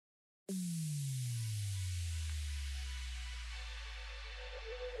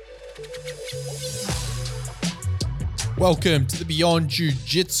Welcome to the Beyond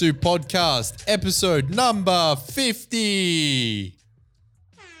Jiu-Jitsu podcast, episode number 50.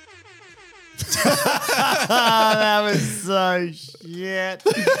 That was so shit.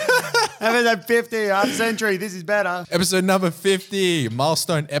 Episode 50, half century. This is better. Episode number 50,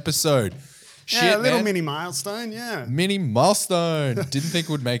 milestone episode. Shit, Yeah, a little man. mini milestone, yeah. Mini milestone. Didn't think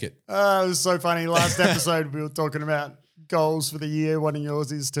it would make it. It was so funny. Last episode, we were talking about goals for the year. One of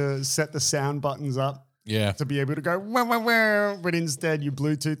yours is to set the sound buttons up Yeah. to be able to go, wah, wah, wah, but instead you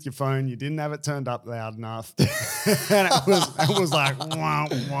Bluetooth your phone. You didn't have it turned up loud enough. And it was like, wah,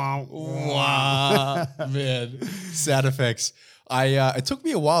 wah, wah. Wow, man. Sound effects. It took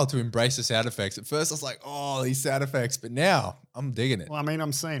me a while to embrace the sound effects. At first, I was like, "Oh, these sound effects," but now I'm digging it. Well, I mean,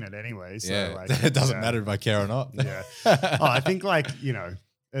 I'm seeing it anyway. So yeah, like, it doesn't matter if I care or not. Yeah. I think I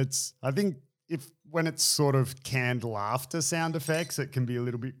think when it's sort of canned laughter sound effects, it can be a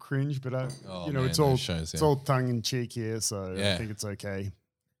little bit cringe, but Oh, it's man, all those shows, it's yeah. all tongue in cheek here, so Yeah. I think it's okay.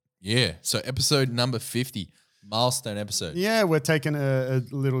 Yeah. So episode number 50, milestone episode. Yeah, we're taking a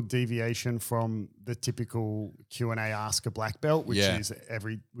little deviation from the typical Q&A Ask a Black Belt, which Yeah. is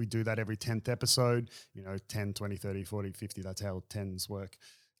we do that every 10th episode, 10, 20, 30, 40, 50, that's how 10s work.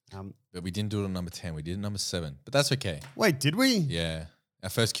 But we didn't do it on number 10. We did it number 7. But that's okay. Wait, did we? Yeah. Our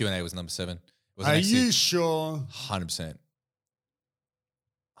first Q&A was number 7. It was Are actually you sure? 100%.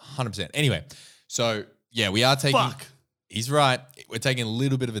 100%. Anyway, so yeah, we are taking Fuck. He's right. We're taking a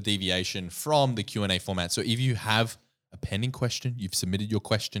little bit of a deviation from the Q&A format. So if you have a pending question, you've submitted your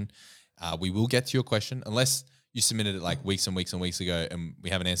question, we will get to your question unless you submitted it like weeks and weeks and weeks ago and we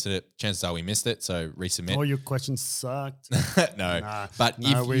haven't answered it. Chances are we missed it, so resubmit. All your questions sucked. No. Nah, But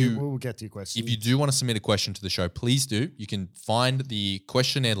we'll get to your question. if you do want to submit a question to the show, please do. You can find the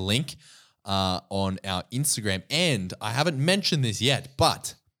questionnaire link on our Instagram. And I haven't mentioned this yet,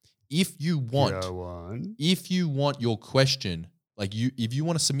 but if you want Go on. your question, if you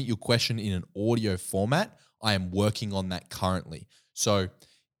want to submit your question in an audio format, I am working on that currently. So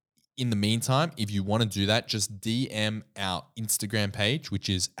in the meantime, if you want to do that, just DM our Instagram page, which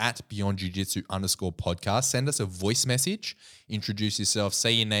is at beyondjiu-jitsu_podcast. Send us a voice message, introduce yourself,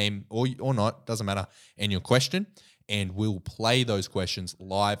 say your name or not, doesn't matter, and your question, and we'll play those questions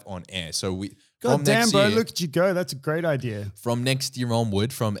live on air. So God damn, bro, look at you go. That's a great idea. from next year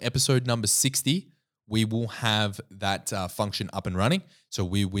onward, from episode number 60, we will have that function up and running. So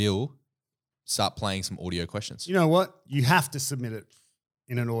we will start playing some audio questions. You know what? You have to submit it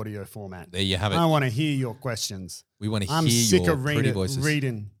in an audio format. There you have it. I want to hear your questions. We want to I'm hear sick your of pretty voices.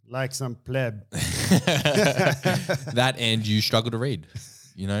 reading like some pleb. That and you struggle to read.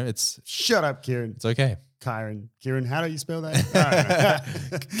 It's Shut up, Kieran. okay. Kieran, how do you spell that? I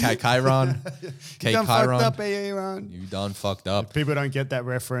don't know. Chiron. You done fucked up, Aaron. You done fucked up. People don't get that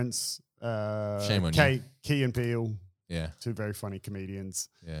reference. Shame on you. Key and Peele, Yeah. two very funny comedians.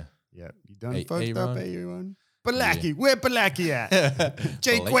 Yeah. Yeah, you done Hey, fucked up, Aaron. Aaron. Balaki, where Balaki at?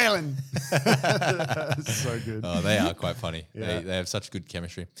 Jake Balaki. Whalen. So good. Oh, they are quite funny. Yeah. They have such good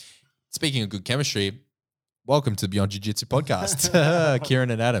chemistry. Speaking of good chemistry, welcome to the Beyond Jiu-Jitsu podcast.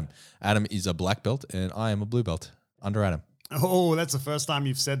 Kieran and Adam. Adam is a black belt and I am a blue belt under Adam. Oh, that's the first time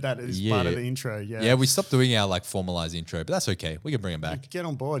you've said that as part of the intro. Yeah. Yeah, we stopped doing our formalized intro, but that's okay. We can bring it back. Get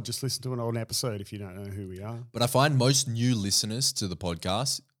on board. Just listen to an old episode if you don't know who we are. But I find most new listeners to the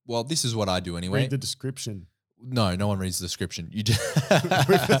podcast, well, this is what I do anyway. Read the description. No one reads the description. You just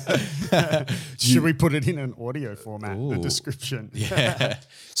Should we put it in an audio format? The Ooh. description. Yeah.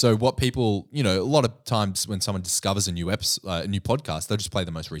 So what people, a lot of times when someone discovers a new podcast, they'll just play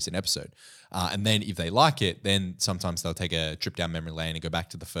the most recent episode. And then if they like it, then sometimes they'll take a trip down memory lane and go back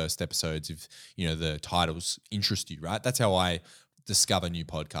to the first episodes if, the titles interest you, right? That's how I discover new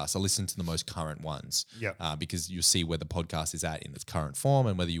podcasts. I listen to the most current ones. Yep. Because you'll see where the podcast is at in its current form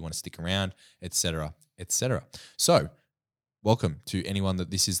and whether you want to stick around, et cetera, et cetera. So welcome to anyone that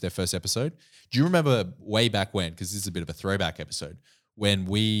this is their first episode. Do you remember way back when, because this is a bit of a throwback episode, when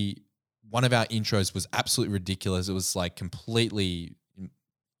one of our intros was absolutely ridiculous. It was like completely,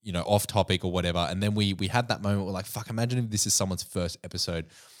 off topic or whatever. And then we had that moment where like, fuck, imagine if this is someone's first episode.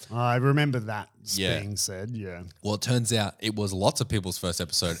 I remember that Yeah. being said. Yeah. Well, it turns out it was lots of people's first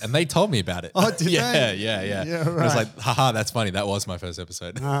episode and they told me about it. Oh, did yeah, they? Yeah. Yeah, It was right. like, haha, that's funny. That was my first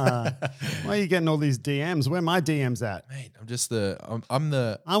episode. Why are you getting all these DMs? Where are my DMs at? Mate, I'm just I'm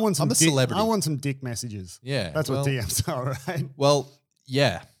the I'm the celebrity. I want some dick messages. Yeah, That's well- what DMs are, right? Well,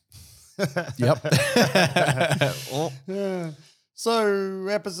 yeah. Yep. Yeah. So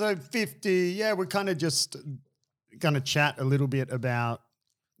episode 50, yeah, we're kind of just going to chat a little bit about,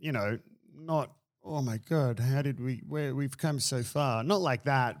 not, oh my God, how did where we've come so far? Not like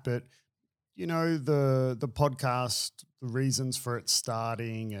that, but the podcast, the reasons for it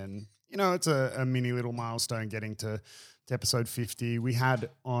starting, and it's a mini little milestone getting to episode 50. We had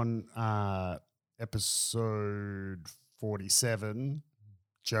on episode 47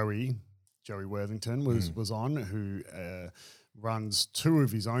 Joey Worthington was on, who runs 2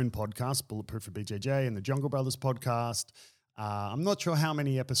 of his own podcasts, Bulletproof for BJJ and the Jungle Brothers podcast. I'm not sure how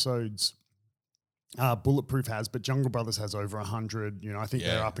many episodes Bulletproof has, but Jungle Brothers has over 100. I think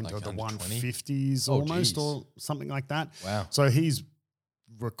they're up into like the 120? 150s almost, or something like that. Wow. So he's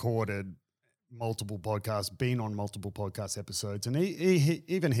recorded multiple podcasts, been on multiple podcast episodes, and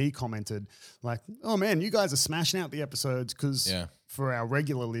he commented like, "Oh man, you guys are smashing out the episodes," because for our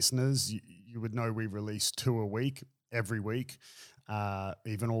regular listeners, you would know we release 2 a week every week.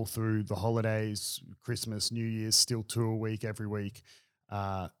 Even all through the holidays, Christmas, New Year's, still 2 a week every week.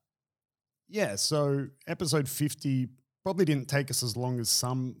 So episode 50 probably didn't take us as long as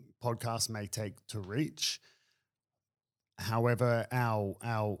some podcasts may take to reach. However, our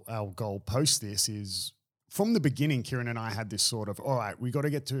goal post this is, from the beginning, Kieran and I had this sort of, all right, we got to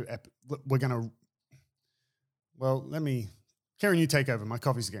get to, we're going to, Kieran, you take over. My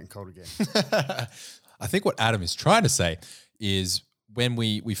coffee's getting cold again. I think what Adam is trying to say is, when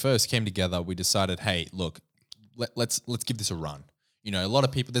we first came together, we decided, hey, look, let's give this a run. A lot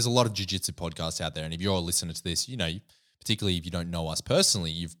of people, there's a lot of jiu-jitsu podcasts out there, and if you're a listener to this, particularly if you don't know us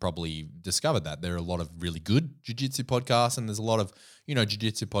personally, you've probably discovered that there are a lot of really good jiu-jitsu podcasts, and there's a lot of,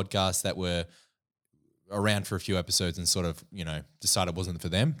 jiu-jitsu podcasts that were around for a few episodes and sort of, decided it wasn't for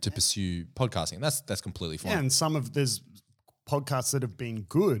them to pursue podcasting. That's completely fine. Yeah, and there's podcasts that have been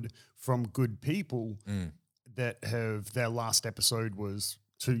good from good people that have, their last episode was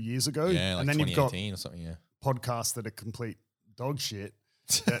 2 years ago. Yeah, like and then 2018 you've got or something, yeah. podcasts that are complete dog shit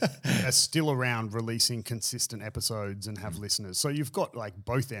that are still around releasing consistent episodes and have listeners. So you've got like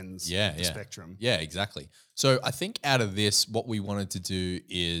both ends of the spectrum. Yeah, exactly. So I think out of this, what we wanted to do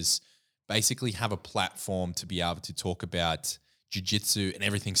is basically have a platform to be able to talk about jiu-jitsu and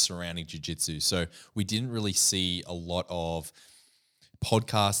everything surrounding jiu-jitsu. So we didn't really see a lot of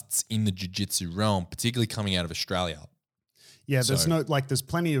podcasts in the jiu-jitsu realm, particularly coming out of Australia. Yeah, there's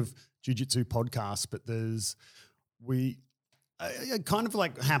plenty of jiu-jitsu podcasts, but it kind of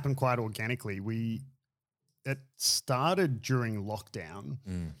like happened quite organically. It started during lockdown,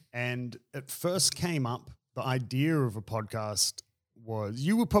 and it first came up, the idea of a podcast was,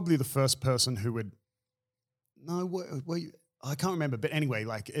 you were probably the first person who would, I can't remember, but anyway,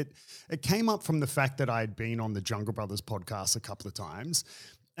 like it came up from the fact that I had been on the Jungle Brothers podcast a couple of times,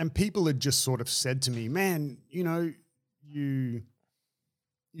 and people had just sort of said to me, man,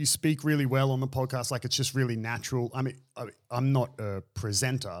 you speak really well on the podcast. Like, it's just really natural. I mean, I'm not a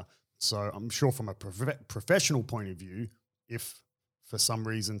presenter, so I'm sure from a professional point of view, if for some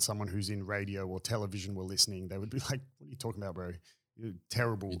reason someone who's in radio or television were listening, they would be like, what are you talking about, bro? You're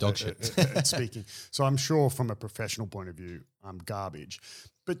terrible at speaking. So I'm sure from a professional point of view, I'm garbage.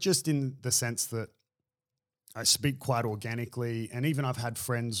 But just in the sense that I speak quite organically, and even I've had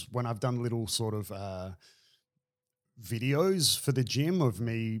friends when I've done little sort of videos for the gym of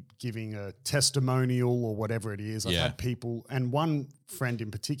me giving a testimonial or whatever it is. I've had people, and one friend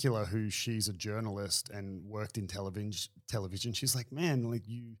in particular she's a journalist and worked in television. She's like, man, like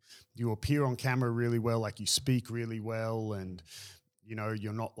you appear on camera really well, like you speak really well, and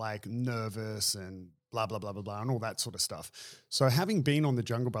you're not like nervous and blah, blah, blah, blah, blah, and all that sort of stuff. So having been on the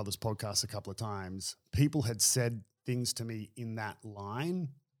Jungle Brothers podcast a couple of times, people had said things to me in that line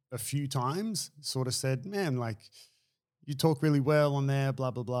a few times, sort of said, man, like, you talk really well on there,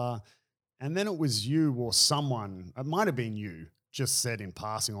 blah, blah, blah. And then it was you or someone, it might have been you, just said in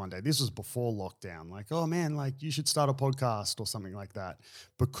passing one day, this was before lockdown, like, oh man, like you should start a podcast or something like that,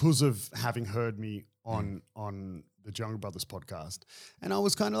 because of having heard me on the Jungle Brothers podcast. And I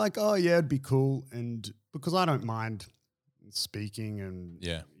was kind of like, oh yeah, it'd be cool. And because I don't mind speaking and,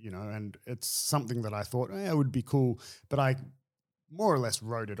 and it's something that I thought, it would be cool. But I more or less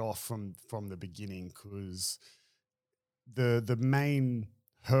wrote it off from the beginning, because the main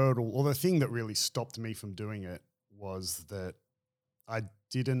hurdle, or the thing that really stopped me from doing it, was that I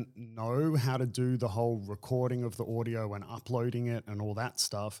didn't know how to do the whole recording of the audio and uploading it and all that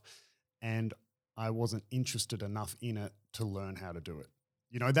stuff. And I wasn't interested enough in it to learn how to do it.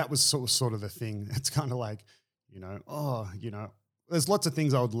 That was sort of the thing. It's kind of like, there's lots of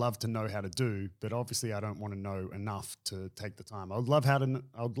things I would love to know how to do, but obviously I don't want to know enough to take the time. I would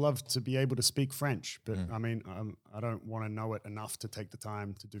love to be able to speak French, but I mean, I don't want to know it enough to take the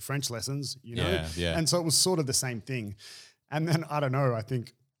time to do French lessons, Yeah. And so it was sort of the same thing. And then, I don't know, I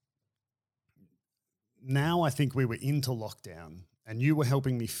think we were into lockdown, and you were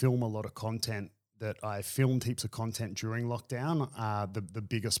helping me film a lot of content that I filmed heaps of content during lockdown. The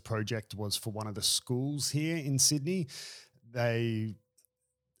biggest project was for one of the schools here in Sydney. They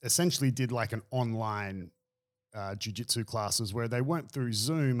essentially did like an online jiu-jitsu classes where they weren't through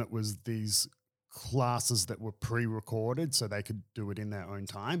Zoom. It was these classes that were pre-recorded so they could do it in their own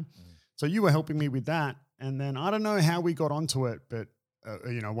time. So you were helping me with that. And then I don't know how we got onto it, but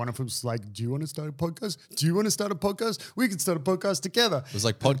one of them was like, do you want to start a podcast? Do you want to start a podcast? We could start a podcast together. It was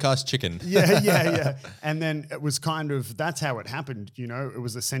like podcast chicken. Yeah. And then it was kind of, that's how it happened. It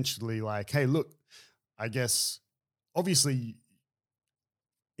was essentially like, hey, look, I guess obviously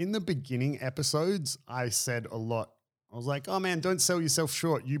in the beginning episodes, I said a lot. I was like, oh man, don't sell yourself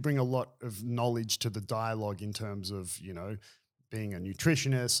short. You bring a lot of knowledge to the dialogue in terms of, being a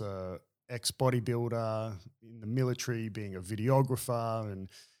nutritionist, ex-bodybuilder, in the military, being a videographer and,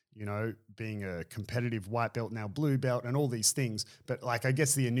 being a competitive white belt, now blue belt and all these things. But like, I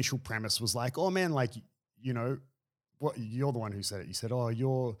guess the initial premise was like, oh man, like, what you're the one who said it. You said, oh,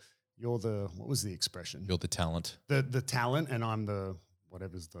 you're the, what was the expression? You're the talent. The talent and I'm the,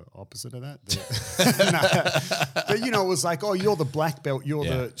 whatever's the opposite of that. But it was like, oh, you're the black belt. You're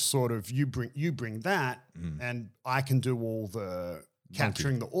the sort of, you bring that and I can do all the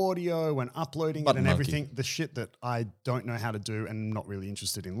capturing the audio and uploading it and everything, the shit that I don't know how to do and I'm not really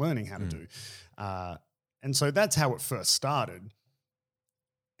interested in learning how to do. And so that's how it first started.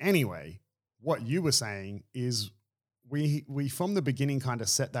 Anyway, what you were saying is we from the beginning kind of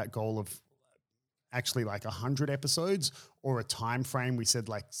set that goal of actually like 100 episodes or a time frame. We said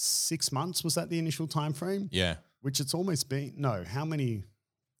like 6 months. Was that the initial time frame? Yeah. Which it's almost been, no, how many?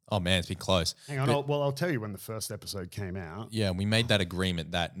 Oh man, it's been close. Hang on, I'll tell you when the first episode came out. Yeah, we made that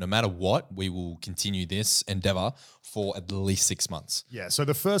agreement that no matter what, we will continue this endeavor for at least 6 months. Yeah, so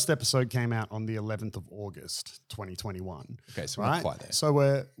the first episode came out on the 11th of August, 2021. Okay, so we're not quite there.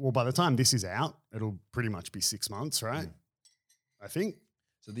 So by the time this is out, it'll pretty much be 6 months, right? I think.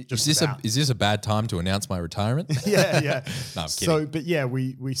 So is this a bad time to announce my retirement? Yeah. No, I'm kidding. So, but yeah,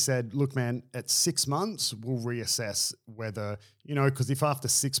 we said, look, man, at 6 months, we'll reassess whether, because if after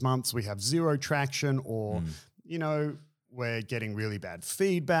 6 months we have zero traction or, we're getting really bad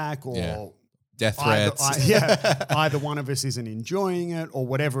feedback or death threats. Either one of us isn't enjoying it or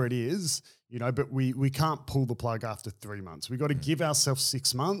whatever it is, but we can't pull the plug after 3 months. We got to give ourselves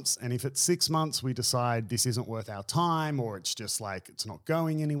 6 months. And if at 6 months we decide this isn't worth our time or it's just like it's not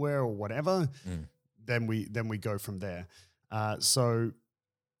going anywhere or whatever, then we go from there. So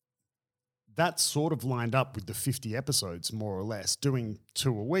that's sort of lined up with the 50 episodes, more or less, doing 2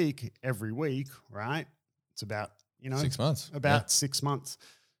 a week every week, right? It's about, 6 months. About 6 months.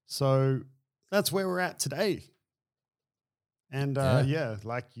 So that's where we're at today. And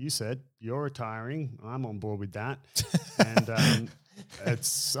like you said, you're retiring. I'm on board with that. And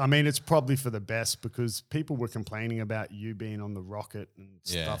it's probably for the best because people were complaining about you being on the rocket and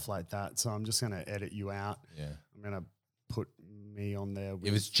stuff like that. So I'm just going to edit you out. Yeah. I'm going to put me on there.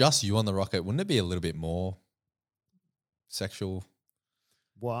 If it's just you on the rocket, wouldn't it be a little bit more sexual?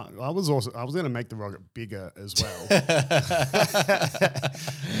 Well, I was going to make the rocket bigger as well.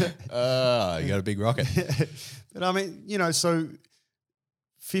 You got a big rocket. But I mean, so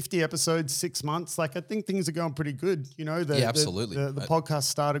 50 episodes, 6 months, like I think things are going pretty good. Absolutely. The podcast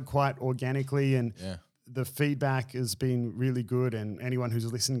started quite organically and the feedback has been really good. And anyone who's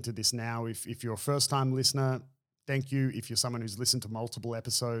listening to this now, if you're a first time listener, thank you. If you're someone who's listened to multiple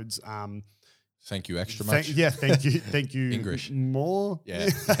episodes, thank you extra much. Thank you. English. More. Yeah.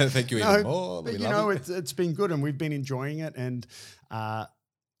 Thank you even more. But it's been good and we've been enjoying it. And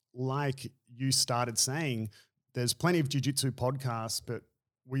like you started saying, there's plenty of jiu-jitsu podcasts, but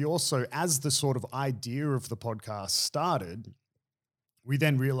we also, as the sort of idea of the podcast started, we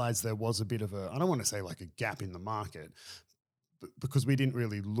then realized there was a bit of I don't want to say like a gap in the market, but because we didn't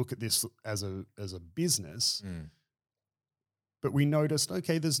really look at this as a business, but we noticed,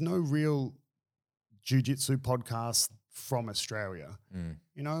 okay, there's no real jiu-jitsu podcast from Australia,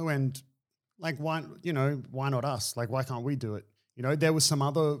 and like, why not us? Like, why can't we do it? There was some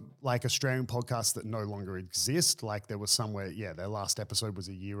other like Australian podcasts that no longer exist. Like there was somewhere, their last episode was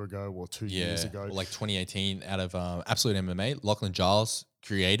a year ago or 2 years ago. Or like 2018 out of Absolute MMA, Lachlan Giles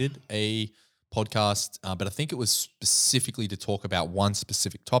created a podcast, but I think it was specifically to talk about one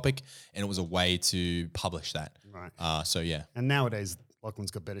specific topic and it was a way to publish that. Right. And nowadays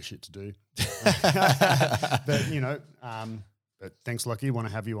Lachlan's got better shit to do. But thanks, Lockie. Want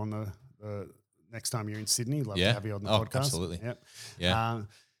to have you on the next time you're in Sydney. Love to have you on the podcast. Absolutely. Yep. Yeah.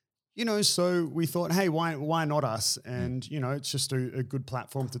 So we thought, hey, why not us? And, it's just a good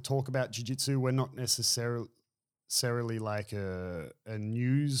platform to talk about jiu-jitsu. We're not necessarily necessarily like a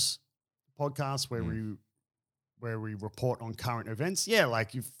news podcast where we report on current events. Yeah,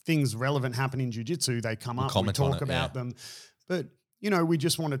 like if things relevant happen in jiu-jitsu, they come up, we talk about them. But, we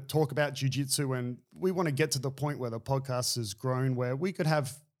just want to talk about jiu-jitsu, and we want to get to the point where the podcast has grown where we could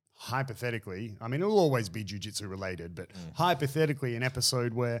have, hypothetically, I mean, it'll always be jiu-jitsu related, but hypothetically an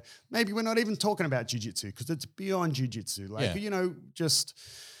episode where maybe we're not even talking about jiu-jitsu because it's beyond jiu-jitsu. Like, just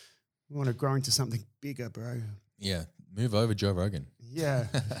we want to grow into something bigger, bro. Yeah. Move over Joe Rogan. Yeah.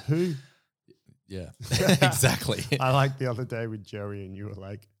 Who? Yeah, exactly. I like the other day with Joey, and you were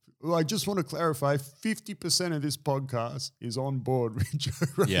like, well, I just want to clarify 50% of this podcast is on board with Joe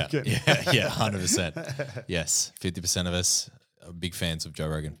Rogan. Yeah, 100%. Yes, 50% of us are big fans of Joe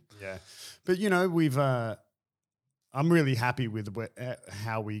Rogan. Yeah. But, we've I'm really happy with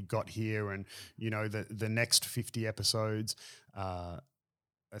how we got here, and, the next 50 episodes. I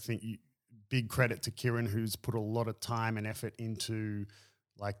think big credit to Kieran, who's put a lot of time and effort into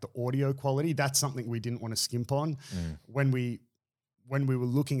like the audio quality. That's something we didn't want to skimp on when we were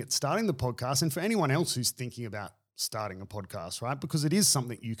looking at starting the podcast. And for anyone else who's thinking about starting a podcast, right? Because it is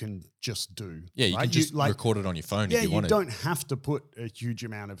something you can just do. Yeah, you right? can just record it on your phone if you want to. Yeah, you don't have to put a huge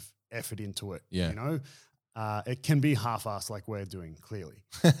amount of effort into it, It can be half-assed like we're doing, clearly.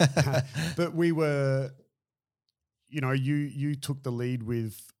 But we were, you took the lead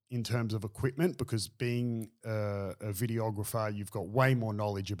in terms of equipment, because being a videographer, you've got way more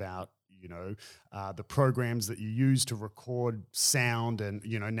knowledge about, the programs that you use to record sound. And,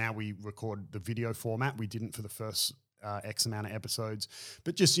 now we record the video format. We didn't for the first X amount of episodes.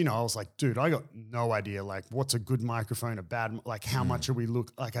 But just, I was like, dude, I got no idea, like what's a good microphone, a bad, like how much are we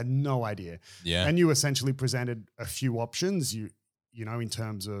like I had no idea. Yeah. And you essentially presented a few options, in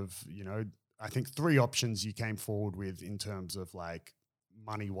terms of, I think 3 options you came forward with in terms of like,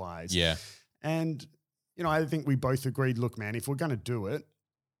 money wise. Yeah. And, I think we both agreed, look, man, if we're going to do it,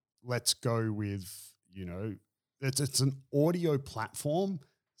 let's go with, it's an audio platform.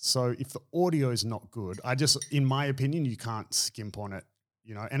 So if the audio is not good, in my opinion, you can't skimp on it,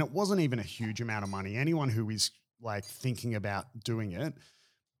 and it wasn't even a huge amount of money. Anyone who is like thinking about doing it, I'm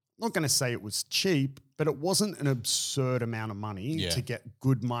not going to say it was cheap, but it wasn't an absurd amount of money to get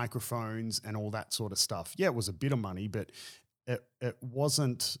good microphones and all that sort of stuff. Yeah, it was a bit of money, but it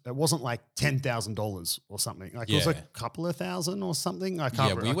wasn't like $10,000 or something. Like it was a couple of thousand or something. I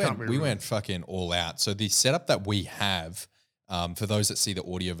can't remember. We went fucking all out. So the setup that we have, for those that see the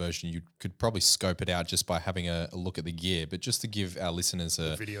audio version, you could probably scope it out just by having a look at the gear. But just to give our listeners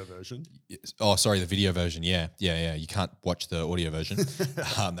the video version. Oh, sorry, the video version. Yeah. You can't watch the audio version.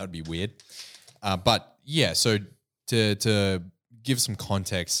 That would be weird. But yeah, so to give some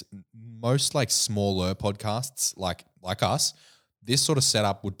context, most like smaller podcasts like us, this sort of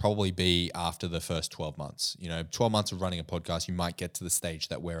setup would probably be after the first 12 months. 12 months of running a podcast, you might get to the stage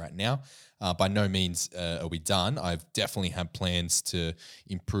that we're at now. By no means are we done. I've definitely had plans to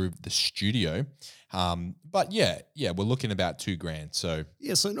improve the studio. But yeah, we're looking about $2,000. So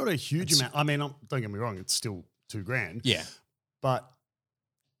yeah, so not a huge amount. I mean, don't get me wrong, it's still $2,000. Yeah. But,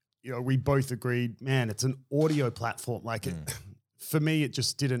 we both agreed, man, it's an audio platform. Like for me, it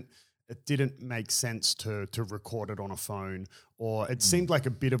just didn't make sense to record it on a phone, or it seemed like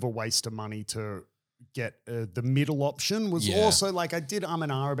a bit of a waste of money to get the middle option was also like I did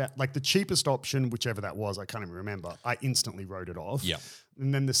and ah about like the cheapest option, whichever that was, I can't even remember. I instantly wrote it off. Yeah.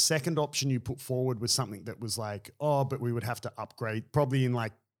 And then the second option you put forward was something that was like, but we would have to upgrade probably in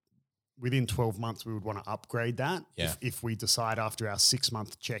like within 12 months, we would want to upgrade that if we decide after our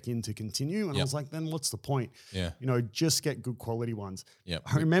 6-month check-in to continue. And I was like, then what's the point? Yeah. just get good quality ones. Yeah.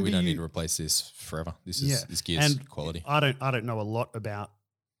 I remember we don't need to replace this forever. This gear's quality. I don't know a lot about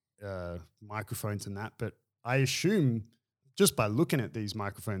microphones and that, but I assume just by looking at these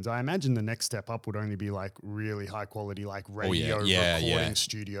microphones, I imagine the next step up would only be like really high quality, like radio recording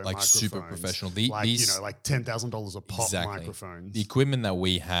studio like microphones. Super professional. These, like $10,000 a pop microphones. The equipment that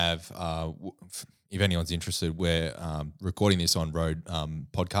we have, if anyone's interested, we're recording this on Rode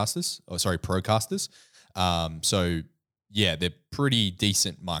Procasters. So yeah, they're pretty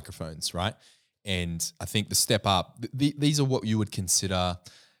decent microphones, right? And I think the step up, these are what you would consider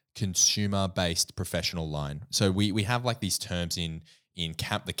consumer-based professional line. So we have like these terms in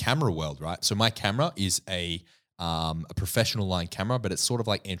the camera world, right? So my camera is a professional line camera, but it's sort of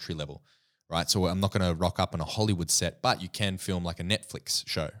like entry level, right? So I'm not going to rock up on a Hollywood set, but you can film like a Netflix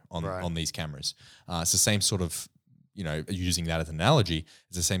show on these cameras. It's the same sort of, using that as an analogy,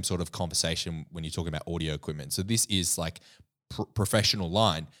 it's the same sort of conversation when you're talking about audio equipment. So this is like professional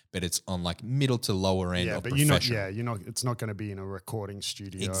line, but it's on like middle to lower end of but professional. you're not. It's not going to be in a recording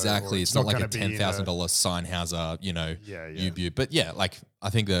studio. Exactly. It's not like a $10,000 Sennheiser, U-View. But yeah, like I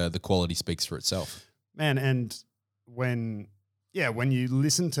think the quality speaks for itself. Man, and when you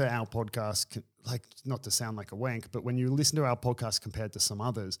listen to our podcast, like not to sound like a wank, but when you listen to our podcast compared to some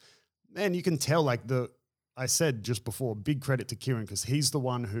others, man, you can tell like I said just before, big credit to Kieran because he's the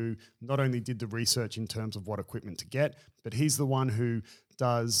one who not only did the research in terms of what equipment to get, but he's the one who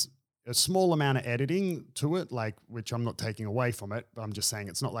does a small amount of editing to it, like which I'm not taking away from it. But I'm just saying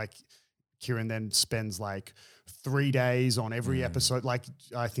it's not like Kieran then spends like 3 days on every episode. Like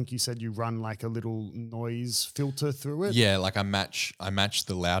I think you said you run like a little noise filter through it. Yeah, like I match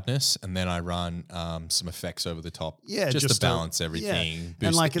the loudness and then I run some effects over the top. Yeah, just to balance everything. Yeah. Boost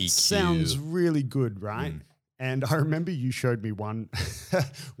and like the it EQ. sounds really good, right? And I remember you showed me one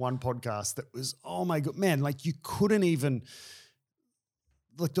podcast that was, oh my God, man, like you couldn't even,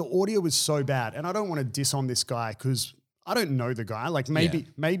 like the audio was so bad. And I don't want to diss on this guy because I don't know the guy. Like maybe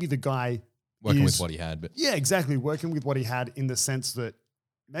the guy working with what he had, but yeah, exactly. Working with what he had in the sense that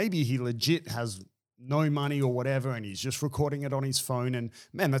maybe he legit has no money or whatever, and he's just recording it on his phone. And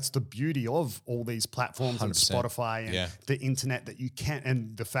man, that's the beauty of all these platforms 100%. and Spotify and the internet that you can,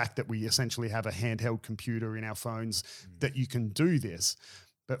 and the fact that we essentially have a handheld computer in our phones that you can do this.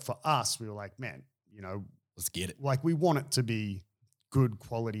 But for us, we were like, man, let's get it. Like we want it to be good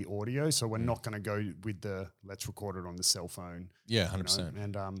quality audio, so we're not going to go with the let's record it on the cell phone. Yeah, 100%.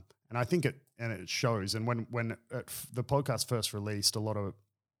 And I think it shows. And when the podcast first released, a lot of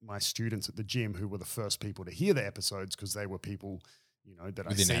my students at the gym who were the first people to hear the episodes because they were people that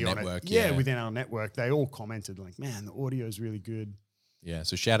within I see our on network, it. Within our network, they all commented like, "Man, the audio is really good." Yeah,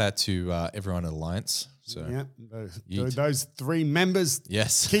 so shout out to everyone at Alliance. So those 3 members,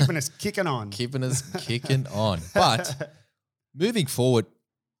 yes, keeping us kicking on, keeping us kicking on. But moving forward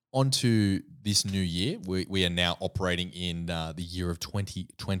onto this new year, we are now operating in the year of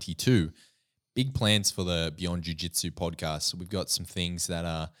 2022. Big plans for the Beyond Jiu-Jitsu podcast. So we've got some things that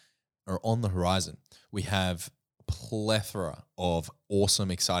are on the horizon. We have a plethora of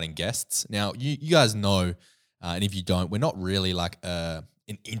awesome, exciting guests. Now, you guys know, and if you don't, we're not really like an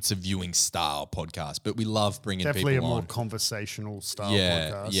interviewing style podcast, but we love bringing definitely people on. Definitely a more conversational style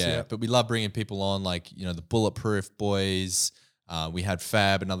podcast. Yeah, but we love bringing people on like, the Bulletproof boys. We had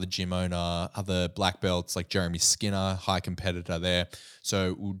Fab, another gym owner, other black belts like Jeremy Skinner, high competitor there.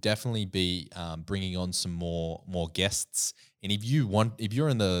 So we'll definitely be bringing on some more guests. And if you're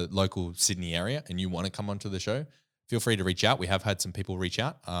in the local Sydney area and you want to come onto the show, feel free to reach out. We have had some people reach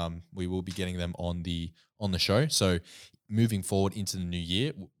out. We will be getting them on the show. So moving forward into the new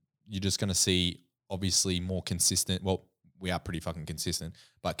year, you're just going to see obviously more consistent. Well, we are pretty fucking consistent,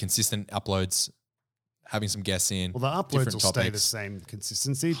 but consistent uploads. Having some guests in. Well, the uploads will stay the same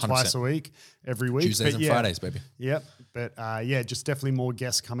consistency, 100%. Twice a week, every week. Tuesdays and Fridays, baby. Yep. But just definitely more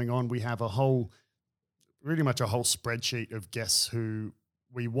guests coming on. We have pretty much a whole spreadsheet of guests who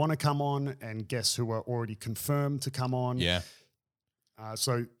we want to come on and guests who are already confirmed to come on. Yeah.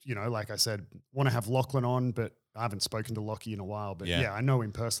 So, like I said, want to have Lachlan on, but I haven't spoken to Lockie in a while. But I know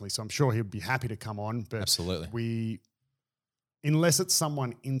him personally, so I'm sure he'll be happy to come on. But absolutely. Unless it's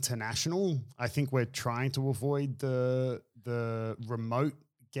someone international, I think we're trying to avoid the remote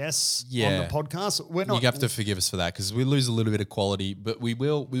guests on the podcast. We're not. You have to forgive us for that because we lose a little bit of quality, but we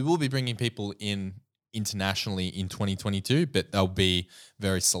will be bringing people in internationally in 2022, but they'll be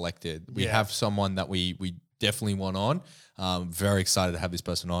very selected. We have someone that we definitely want on. Very excited to have this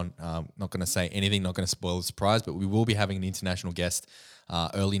person on. Not going to say anything, not going to spoil the surprise, but we will be having an international guest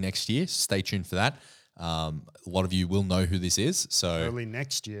early next year. Stay tuned for that. A lot of you will know who this is. So early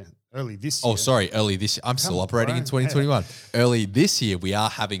this year. Early this year. I'm still operating in 2021. Early this year, we are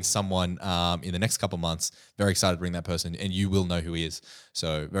having someone in the next couple of months. Very excited to bring that person, and you will know who he is.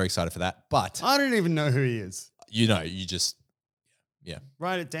 So very excited for that. But I don't even know who he is. You just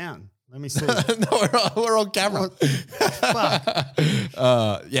write it down. Let me see. No, we're on camera. Fuck.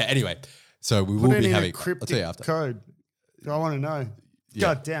 Anyway, so we Put will it be in having a cryptic I'll tell you after. code. I want to know. Yeah.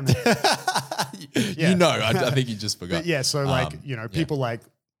 God damn it. I think you just forgot. But so people like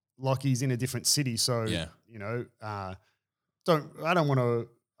Lockie's in a different city. So, I don't want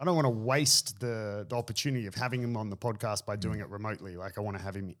to waste the opportunity of having him on the podcast by doing it remotely. Like I want to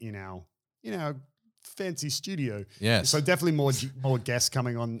have him in our fancy studio. Yes. So definitely more guests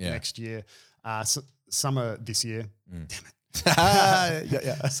coming on next year. Summer this year. Damn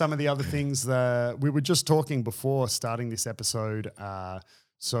it. Some of the other things that we were just talking before starting this episode.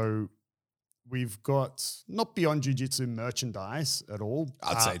 So we've got not Beyond Jiu-Jitsu merchandise at all.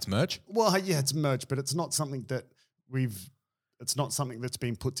 I'd say it's merch. Well, yeah, it's merch, but it's not something that we've it's not something that's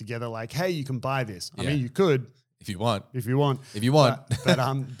been put together like, hey, you can buy this. I Yeah. mean, you could If you want. if you want. If you want.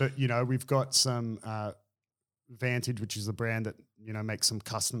 But you know, we've got some Vantage, which is a brand that, you know, makes some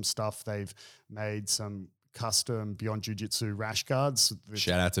custom stuff. They've made some custom Beyond Jiu-Jitsu rash guards.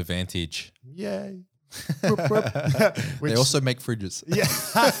 Shout out to Vantage. Yay. They also make fridges.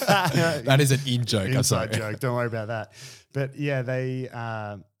 Yeah. That is an in-joke. I'm Inside sorry. joke. Don't worry about that. But yeah, they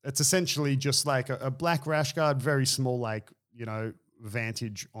it's essentially just like a black rash guard, very small, like, you know,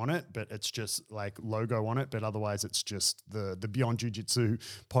 Vantage on it, but it's just like logo on it. But otherwise it's just the Beyond Jiu-Jitsu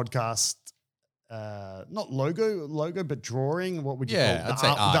podcast. Not logo, but drawing. What would you call it? I'd say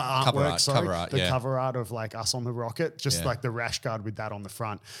art, the artwork, cover art, sorry. cover art, the yeah. cover art of like us on the rocket, just like the rash guard with that on the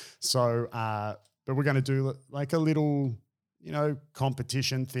front. So, but we're going to do like a little, you know,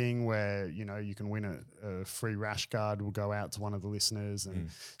 competition thing where, you know, you can win a free rash guard. We'll go out to one of the listeners. And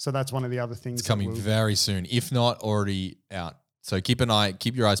so that's one of the other things. It's coming very soon, if not already out. So keep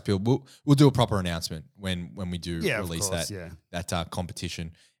your eyes peeled. We'll do a proper announcement when we do release that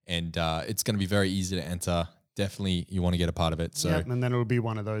competition. And it's going to be very easy to enter. Definitely you want to get a part of it. So and then it'll be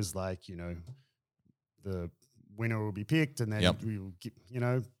one of those, like, you know, the winner will be picked, and then we'll get, you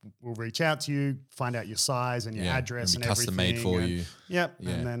know, we'll reach out to you, find out your size and your address and everything. Custom made for you.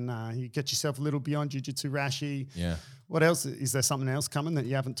 And then you get yourself a little Beyond Jiu-Jitsu Rashi. Yeah. What else? Is there something else coming that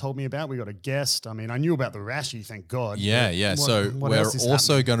you haven't told me about? We got a guest. I mean, I knew about the Rashi, thank God. Yeah. So what we're else is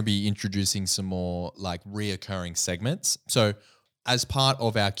also happening? going to be introducing some more like reoccurring segments. So as part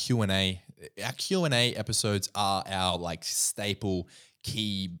of our Q&A episodes are our like staple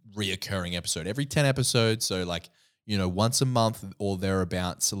key reoccurring episode. Every 10 episodes, so like, you know, once a month or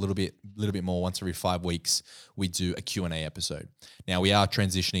thereabouts, a little bit more, once every 5 weeks, we do a Q&A episode. Now we are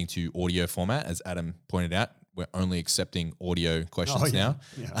transitioning to audio format, as Adam pointed out. We're only accepting audio questions now.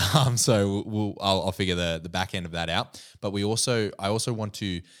 Yeah. So I'll figure the back end of that out. But I also want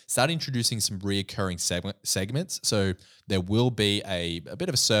to start introducing some reoccurring segments. So there will be a bit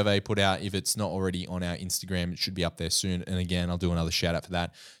of a survey put out. If it's not already on our Instagram, it should be up there soon. And again, I'll do another shout out for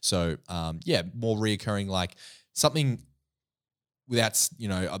that. So more reoccurring, like something without, you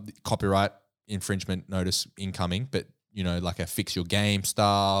know, a copyright infringement notice incoming, but, you know, like a fix your game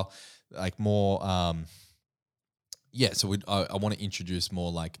style, like more, so I want to introduce more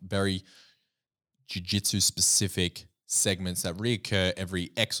like very jiu-jitsu specific segments that reoccur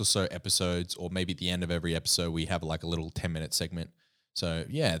every X or so episodes, or maybe at the end of every episode we have like a little 10-minute segment. So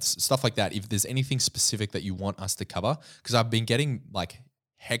yeah, it's stuff like that. If there's anything specific that you want us to cover, because I've been getting like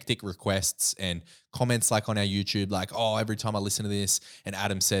hectic requests and comments like on our YouTube, like, oh, every time I listen to this and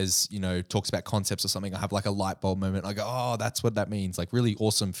Adam says, you know, talks about concepts or something, I have like a light bulb moment. I go, oh, that's what that means. Like really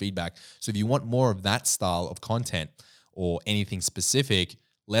awesome feedback. So if you want more of that style of content or anything specific,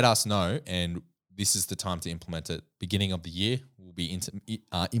 let us know. And this is the time to implement it. Beginning of the year, we'll be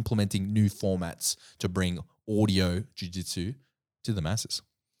implementing new formats to bring audio jiu-jitsu to the masses.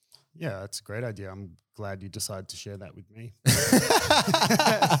 Yeah, that's a great idea. I'm glad you decided to share that with me.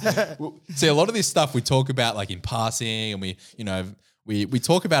 See, a lot of this stuff we talk about like in passing, and we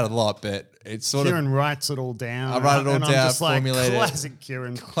talk about it a lot, but it's sort Kieran writes it all down. I write it all and down, I'm just formulate it. Classic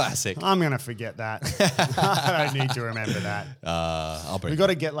Kieran. Classic. I'm going to forget that. I don't need to remember that. I'll bring We got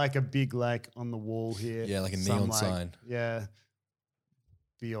to get like a big, like on the wall here. Yeah, like a some, neon sign. Yeah.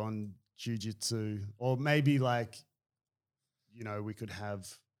 Beyond Jiu-Jitsu. Or maybe like, you know, we could have.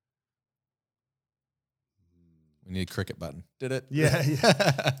 We need a cricket button. Did it? Yeah.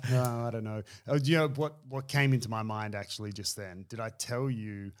 No, I don't know. You know what came into my mind actually just then? Did I tell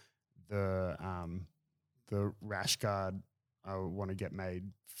you the rash guard I want to get made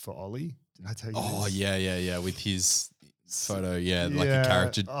for Ollie? Did I tell you? Oh this? yeah. With his photo, like a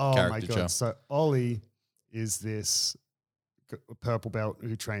character. Oh my god! Caricature. So Ollie is this purple belt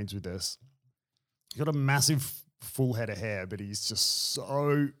who trains with us. He's got a massive full head of hair, but he's just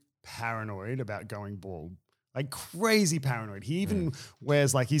so paranoid about going bald. Like crazy paranoid. He even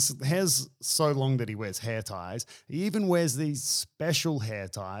wears like his hair's so long that he wears hair ties. He even wears these special hair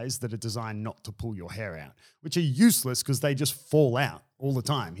ties that are designed not to pull your hair out, which are useless because they just fall out all the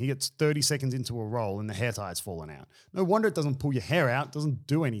time. He gets 30 seconds into a roll and the hair tie's fallen out. No wonder it doesn't pull your hair out. It doesn't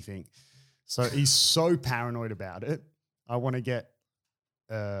do anything. So he's so paranoid about it. I want to get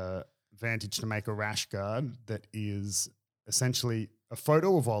Vantage to make a rash guard that is essentially a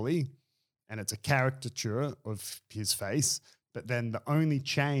photo of Ollie, and it's a caricature of his face, but then the only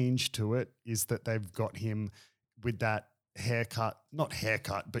change to it is that they've got him with that haircut, not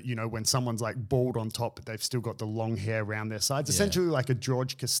haircut, but you know, when someone's like bald on top, but they've still got the long hair around their sides, essentially like a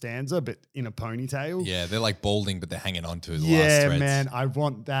George Costanza, but in a ponytail. Yeah, they're like balding, but they're hanging on to his last Yeah, threads. man, I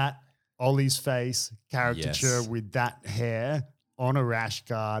want that Ollie's face caricature Yes. with that hair on a rash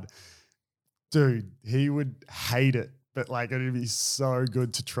guard. Dude, he would hate it. But like it'd be so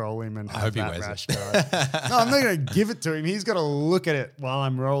good to troll him and have that rash guard. No, I'm not going to give it to him. He's got to look at it while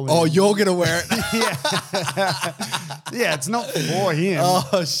I'm rolling. Oh, you're going to wear it? Yeah. Yeah, it's not for him.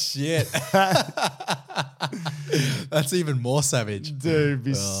 Oh, shit. That's even more savage. Dude, it'd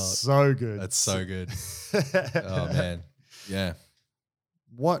be so good. That's so good. Oh, man. Yeah.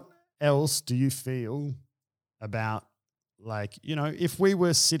 What else do you feel about, like, you know, if we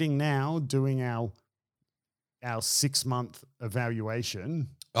were sitting now doing our 6-month evaluation?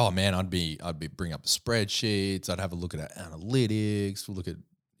 Oh man, I'd be bring up the spreadsheets. I'd have a look at our analytics. We'll look at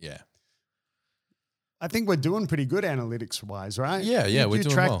I think we're doing pretty good analytics wise, right? Yeah, Do we're you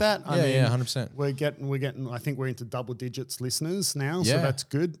doing track well. that? I mean, 100%. We're getting. I think we're into double digits listeners now, so Yeah. that's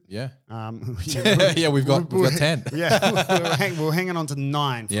good. Yeah, Yeah, yeah. We've got 10. Yeah, we're hanging on to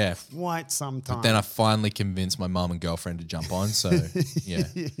 9 for Yeah. quite some time. But then I finally convinced my mum and girlfriend to jump on. So yeah.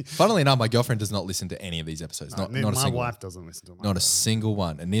 Funnily enough, my girlfriend does not listen to any of these episodes. Not a my single wife one. doesn't listen to them. Not a single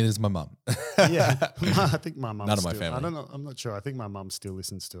one, and neither does my mum. Yeah, I think my mum. None of my still, I family. don't know. I'm not sure. I think my mum still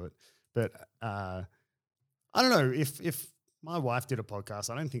listens to it, but I don't know if my wife did a podcast.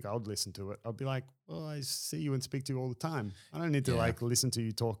 I don't think I would listen to it. I'd be like, well, I see you and speak to you all the time. I don't need to like listen to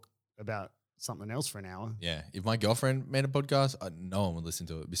you talk about something else for an hour. Yeah, if my girlfriend made a podcast, no one would listen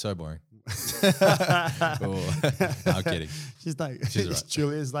to it. It'd be so boring. No, I'm kidding. She's like, She's right.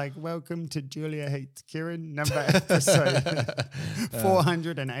 Julia's like, welcome to Julia Hates Kieran, number episode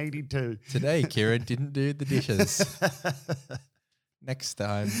 482. Today, Kieran didn't do the dishes. Next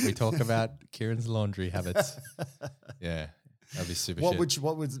time we talk about Kieran's laundry habits. Yeah, that'd be super What shit.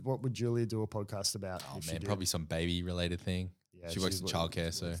 would Julia do a podcast about? Oh if she man, did? probably some baby related thing. Yeah, she works in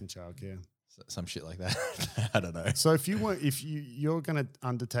childcare, so works in childcare. some shit like that. I don't know. So if you're going to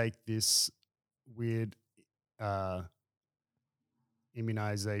undertake this weird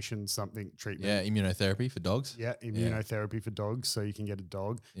immunization treatment. Yeah, immunotherapy for dogs. Yeah, immunotherapy for dogs, so you can get a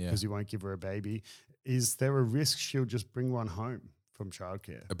dog Yeah. because you won't give her a baby. Is there a risk she'll just bring one home from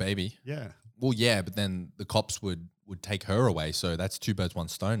childcare? A baby. Yeah. Well, yeah, but then the cops would take her away. So that's 2 birds, 1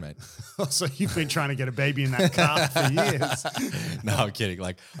 stone, mate. So you've been trying to get a baby in that car for years. No, I'm kidding.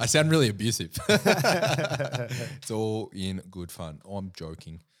 Like, I sound really abusive. It's all in good fun. Oh, I'm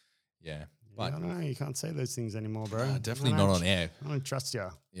joking. Yeah. But I don't know. You can't say those things anymore, bro. definitely not on air. I don't trust you.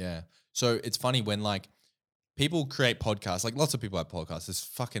 Yeah. So it's funny when like people create podcasts, like lots of people have podcasts. There's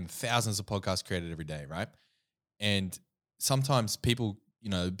fucking thousands of podcasts created every day, right? And sometimes people, you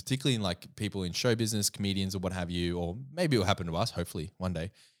know, particularly in like people in show business, comedians or what have you, or maybe it'll happen to us, hopefully one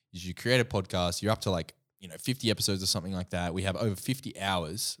day, is you create a podcast, you're up to like, 50 episodes or something like that. We have over 50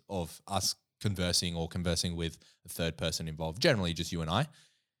 hours of us conversing with a third person involved, generally just you and I.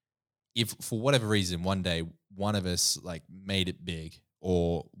 If for whatever reason, one day one of us like made it big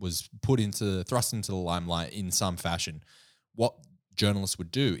or was thrust into the limelight in some fashion, what journalists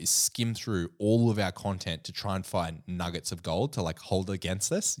would do is skim through all of our content to try and find nuggets of gold to like hold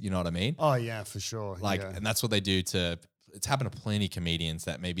against us. You know what I mean? Oh yeah, for sure. Like, yeah. and that's what they do it's happened to plenty of comedians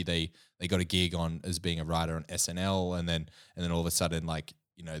that maybe they got a gig on as being a writer on SNL and then all of a sudden like,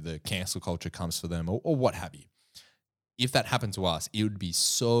 the cancel culture comes for them or what have you. If that happened to us, it would be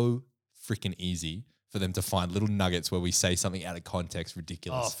so freaking easy for them to find little nuggets where we say something out of context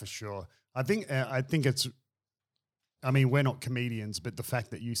ridiculous. Oh, for sure. I think it's, I mean, we're not comedians, but the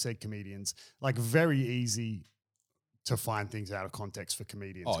fact that you said comedians, like very easy to find things out of context for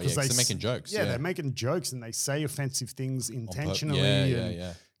comedians. Oh, yeah, 'cause they're making jokes. Yeah, they're making jokes and they say offensive things intentionally.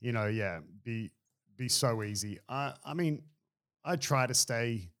 Yeah. Be so easy. I mean, I try to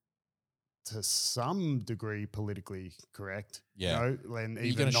stay to some degree politically correct. Yeah. And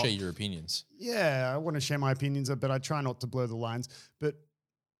You're going to share your opinions. Yeah, I want to share my opinions, but I try not to blur the lines. But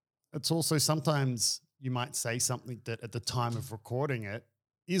it's also sometimes you might say something that at the time of recording it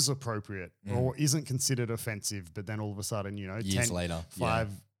is appropriate or isn't considered offensive, but then all of a sudden, Years later,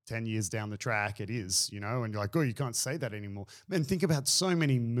 10 years down the track, it is, and you're like, oh, you can't say that anymore. Man, think about so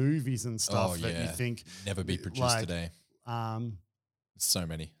many movies and stuff that you think never be produced today. So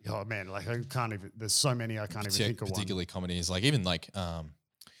many. Oh man, like I can't even. There's so many I can't even think of one. Particularly comedies, like even like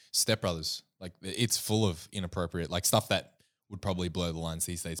Step Brothers. Like it's full of inappropriate, like stuff that would probably blow the lines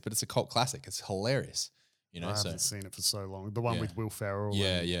these days. But it's a cult classic. It's hilarious. I haven't seen it for so long. The one with Will Ferrell.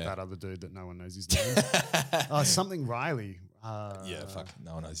 Yeah, and that other dude that no one knows his name. Something Riley. Fuck.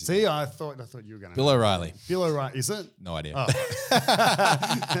 No one knows his See, name. I thought you were going to. Bill O'Reilly. Bill O'Reilly. Is it? No idea. Oh.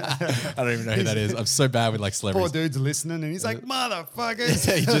 I don't even know who that is. I'm so bad with like Poor celebrities. dude's listening and he's like,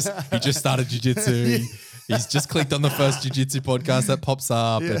 motherfuckers. he just started jiu-jitsu. He's just clicked on the first jiu-jitsu podcast that pops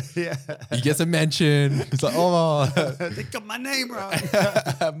up. Yeah. He gets a mention. He's like, oh. They got my name wrong.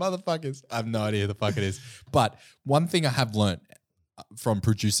 Motherfuckers. I have no idea who the fuck it is. But one thing I have learned from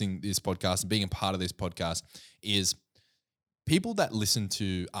producing this podcast and being a part of this podcast is people that listen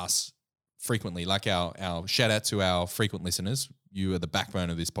to us frequently, like our shout out to our frequent listeners. You are the backbone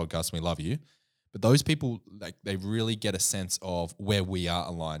of this podcast. And we love you. But those people, like, they really get a sense of where we are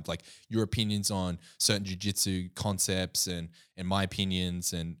aligned. Like your opinions on certain jiu-jitsu concepts and my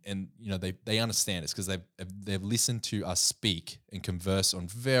opinions and you know, they understand us because they've listened to us speak and converse on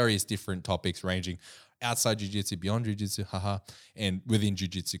various different topics ranging outside jiu-jitsu, beyond jiu-jitsu, and within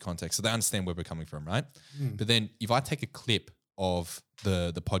jiu-jitsu context. So they understand where we're coming from, right? But then if I take a clip of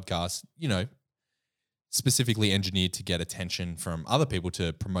the podcast, you know, specifically engineered to get attention from other people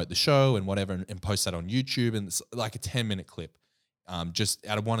to promote the show and whatever, and post that on YouTube, and it's like a 10-minute clip, just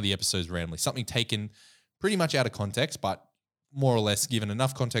out of one of the episodes randomly, something taken pretty much out of context, but more or less given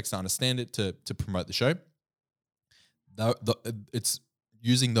enough context to understand it to promote the show. It's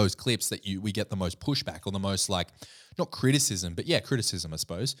using those clips that we get the most pushback or the most, like, not criticism, but yeah, criticism, I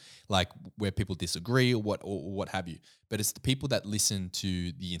suppose, like where people disagree or what have you. But it's the people that listen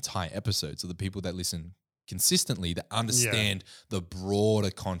to the entire episode, so the people that listen consistently, that understand the broader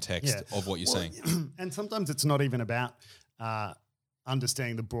context of what you're saying. And sometimes it's not even about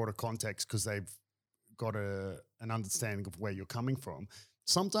understanding the broader context because they've got an understanding of where you're coming from.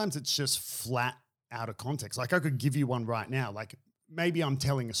 Sometimes it's just flat out of context. Like I could give you one right now. Like maybe I'm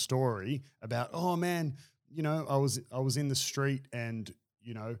telling a story about, oh man, you know, I was in the street and,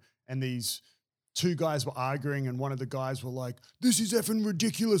 you know, and these two guys were arguing and one of the guys were like, this is effing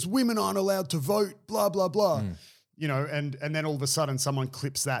ridiculous. Women aren't allowed to vote, blah, blah, blah. You know, and then all of a sudden someone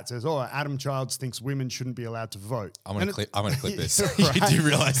clips that, says, oh, Adam Childs thinks women shouldn't be allowed to vote. I'm going to clip this. Right? You do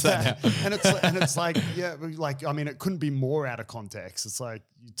realize that now. and it's like, yeah, like, I mean, it couldn't be more out of context. It's like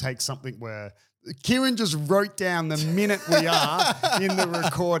you take something where Kieran just wrote down the minute we are in the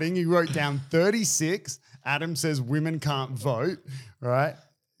recording, he wrote down 36. Adam says women can't vote, right?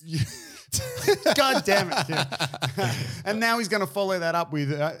 God damn it, Kim. And now he's going to follow that up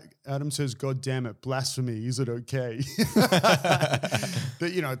with Adam says, God damn it, blasphemy, is it okay?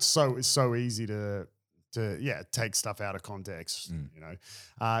 But, you know, it's so easy to take stuff out of context, you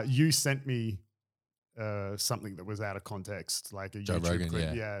know. You sent me something that was out of context, like a Joe YouTube Rogan, clip.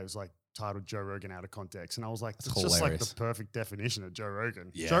 yeah. Yeah, it was like titled Joe Rogan out of context. And I was like, That's it's just like hilarious. the perfect definition of Joe Rogan.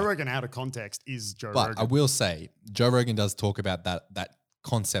 Yeah. Joe Rogan out of context is Joe But Rogan. I will say, Joe Rogan does talk about that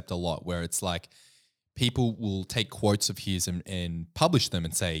concept a lot, where it's like people will take quotes of his and publish them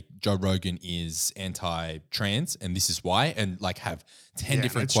and say Joe Rogan is anti-trans and this is why, and like have 10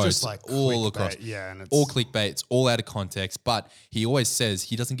 different it's quotes just like all clickbait, across. and it's all clickbait, it's all out of context. But he always says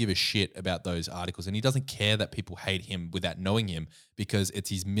he doesn't give a shit about those articles, and he doesn't care that people hate him without knowing him, because it's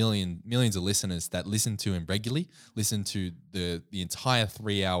his millions of listeners that listen to him regularly, listen to the entire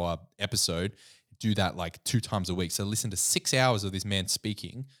 3-hour episode, do that like 2 times a week. So listen to 6 hours of this man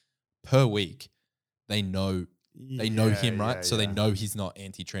speaking per week. They know him, right? So they know he's not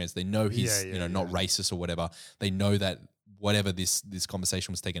anti-trans. They know he's not racist or whatever. They know that whatever this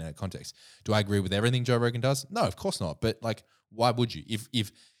conversation was taken out of context. Do I agree with everything Joe Rogan does? No, of course not. But like, why would you?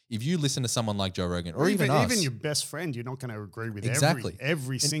 If you listen to someone like Joe Rogan, or even us, even your best friend, you're not going to agree with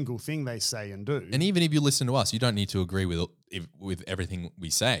every single thing they say and do. And even if you listen to us, you don't need to agree with everything we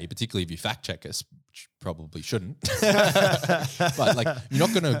say, particularly if you fact check us, which probably shouldn't. But like, you're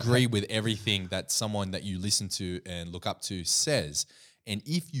not going to agree with everything that someone that you listen to and look up to says. And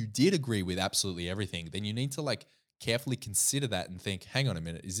if you did agree with absolutely everything, then you need to like carefully consider that and think, hang on a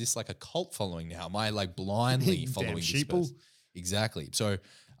minute, is this like a cult following now? Am I like blindly following this sheeple? person? Exactly. So,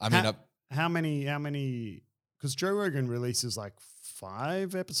 I mean, how many, because Joe Rogan releases like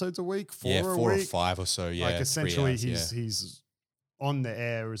 5 episodes a week, 4 a 4 week. or 5 or so, yeah. Like essentially 3 hours, he's on the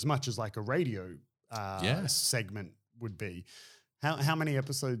air as much as like a radio segment would be. How many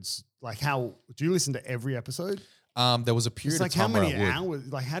episodes, like how, do you listen to every episode? There was a period It's like of time how many where I would.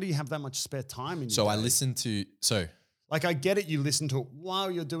 hours, like how do you have that much spare time in your So I day? listen to, Like I get it, you listen to it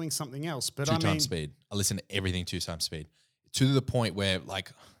while you're doing something else, but 2 times speed. I listen to everything 2 times speed, to the point where like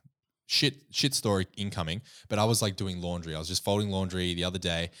shit story incoming, but I was like doing laundry. I was just folding laundry the other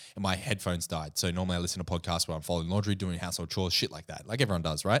day and my headphones died. So normally I listen to podcasts where I'm folding laundry, doing household chores, shit like that, like everyone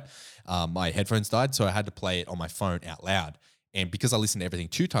does, right? My headphones died, so I had to play it on my phone out loud. And because I listen to everything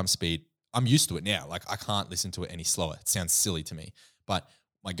 2 times speed, I'm used to it now. Like I can't listen to it any slower. It sounds silly to me. But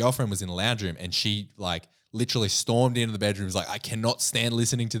my girlfriend was in the lounge room and she like literally stormed into the bedroom. Was like, I cannot stand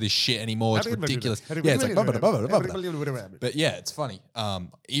listening to this shit anymore. It's ridiculous. Yeah, it's like, but yeah, it's funny.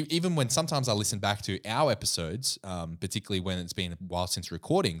 Even when sometimes I listen back to our episodes, particularly when it's been a while since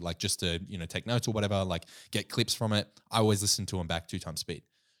recording, like just to, take notes or whatever, like get clips from it, I always listen to them back 2 times speed.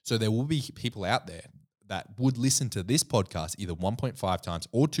 So there will be people out there that would listen to this podcast either 1.5 times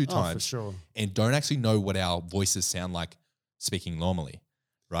or 2 times for sure. and don't actually know what our voices sound like speaking normally.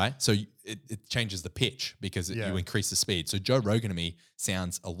 Right? So it changes the pitch because you increase the speed. So Joe Rogan to me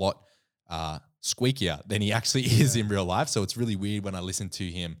sounds a lot squeakier than he actually is in real life. So it's really weird when I listen to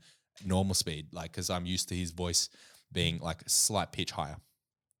him normal speed, like because I'm used to his voice being like a slight pitch higher.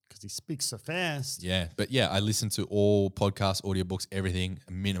 Because he speaks so fast. Yeah. But yeah, I listen to all podcasts, audiobooks, everything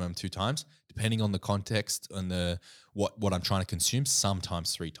a minimum 2 times, depending on the context and the what I'm trying to consume,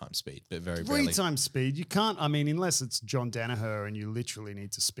 sometimes 3 times speed, but very rarely. 3 times speed. You can't, unless it's John Danaher and you literally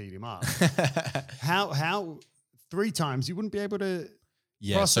need to speed him up. How 3 times you wouldn't be able to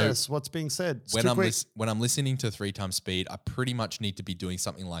process what's being said. When I'm listening to 3 times speed, I pretty much need to be doing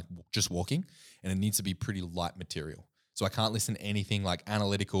something like just walking, and it needs to be pretty light material. So I can't listen to anything like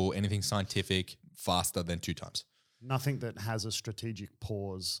analytical, anything scientific faster than 2 times. Nothing that has a strategic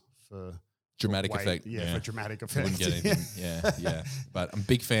pause for dramatic effect. Yeah, for dramatic effect. Wouldn't get anything. Yeah. But I'm a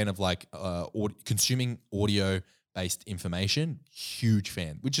big fan of like consuming audio-based information. Huge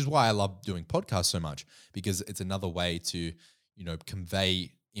fan, which is why I love doing podcasts so much, because it's another way to,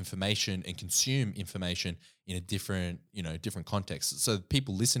 convey information and consume information in a different context. So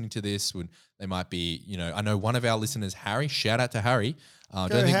people listening to this they might be, I know one of our listeners, Harry. Shout out to Harry. Don't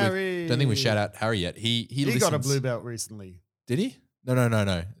think we shout out Harry yet. He got a blue belt recently. Did he?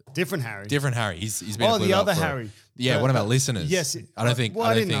 No. Different Harry. He's been a blue the belt other Harry. Yeah, one of our listeners. Yes. I don't think.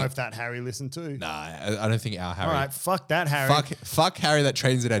 I didn't know if that Harry listened too. Nah, I don't think our Harry. All right, fuck that Harry. Fuck Harry that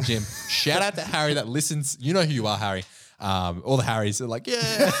trains at our gym. Shout out to Harry that listens. You know who you are, Harry. All the Harrys are like,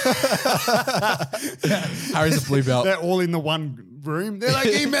 yeah. Harry's a blue belt. They're all in the one room. They're like,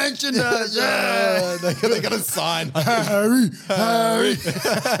 he mentioned us. Yeah. They got a sign. Harry.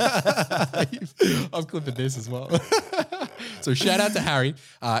 I'm clipping this as well. So shout out to Harry.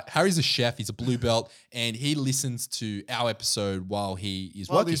 Harry's a chef. He's a blue belt, and he listens to our episode while he is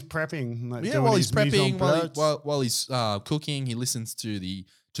working. He's prepping. While he's prepping, while he's cooking, he listens to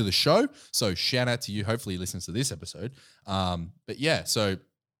the show. So shout out to you. Hopefully he listens to this episode. But yeah, so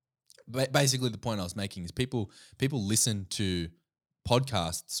basically the point I was making is people listen to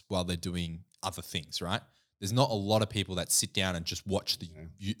podcasts while they're doing other things, right? There's not a lot of people that sit down and just watch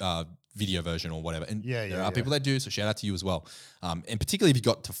the video version or whatever. And there are people that do, so shout out to you as well. And particularly if you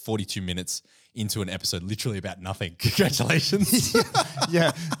got to 42 minutes into an episode literally about nothing. Congratulations.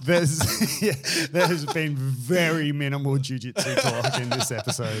 There has been very minimal jiu-jitsu talk in this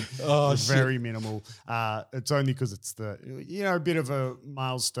episode. Very minimal. It's only because it's a bit of a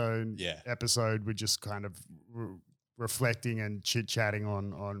milestone episode. We're just kind of reflecting and chit-chatting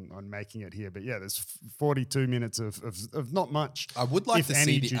on making it here. But yeah, there's 42 minutes of not much. I would like to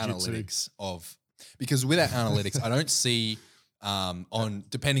see the analytics because with our analytics, I don't see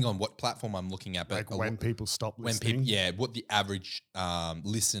depending on what platform I'm looking at, but like when people stop listening. What the average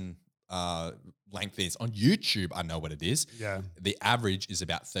listen length is. On YouTube, I know what it is. Yeah. The average is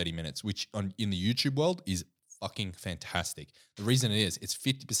about 30 minutes, which in the YouTube world is fucking fantastic. The reason it's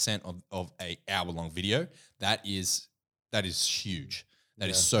 50% of a hour-long video. That is huge. That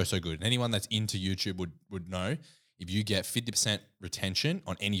is so good. And anyone that's into YouTube would know if you get 50% retention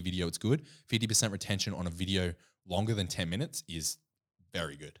on any video, it's good. 50% retention on a video longer than 10 minutes is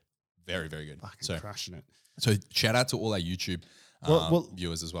very good. Very, very good. Fucking crushing it. So shout out to all our YouTube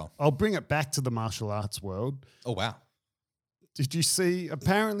viewers as well. I'll bring it back to the martial arts world. Oh, wow. Did you see,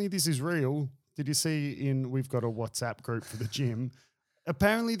 apparently this is real. Did you see we've got a WhatsApp group for the gym.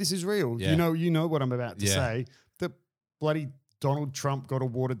 Apparently this is real. Yeah. You know what I'm about to say. That bloody Donald Trump got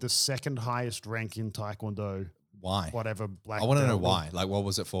awarded the second highest rank in Taekwondo. Why? Whatever black I want to know belt. why. Like, what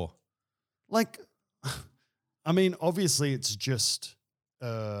was it for? Like, I mean, obviously it's just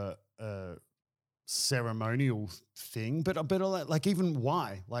a ceremonial thing, but like even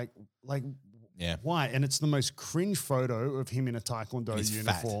why? Like why? And it's the most cringe photo of him in a Taekwondo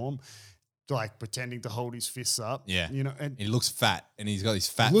uniform. Fat. Like pretending to hold his fists up. Yeah. And he looks fat and he's got his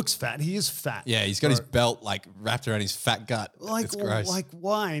fat. He looks fat. He is fat. Yeah. He's got his belt like wrapped around his fat gut. It's gross. Like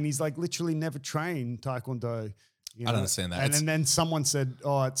why? And he's like literally never trained Taekwondo. I don't understand that. And then someone said,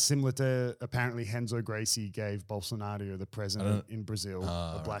 it's similar to apparently Renzo Gracie gave Bolsonaro, the president in Brazil,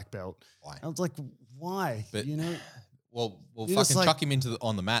 a black belt. Why? I was like, why? But Well, You're just fucking like- chuck him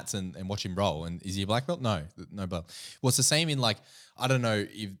on the mats and watch him roll. And is he a black belt? No belt. Well, it's the same in like, I don't know.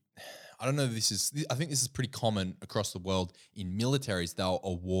 I think this is pretty common across the world. In militaries, they'll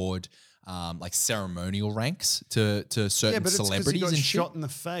award like ceremonial ranks to certain but it's 'cause celebrities he got and shot shit. in the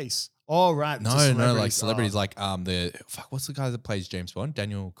face. Oh, right. to No, celebrities. like celebrities Oh, like what's the guy that plays James Bond?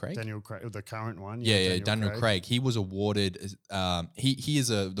 Daniel Craig? Daniel Craig, the current one. Yeah, Daniel Craig. He was awarded. He is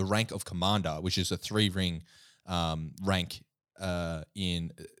the rank of commander, which is a 3-ring rank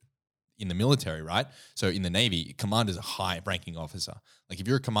in the military, right? So in the Navy, commander's a high-ranking officer. Like if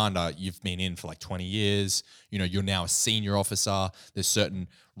you're a commander, you've been in for like 20 years. You know, you're now a senior officer. There's certain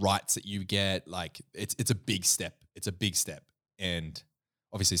rights that you get. Like it's a big step. It's a big step, and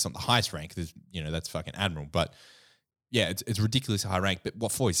obviously it's not the highest rank. There's, that's fucking admiral, but. Yeah, it's ridiculously high rank, but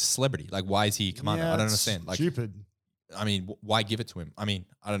what for? He's a celebrity. Like, why is he commander? I don't understand. Like, stupid. I mean, why give it to him? I mean,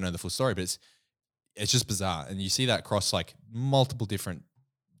 I don't know the full story, but it's just bizarre, and you see that across like multiple different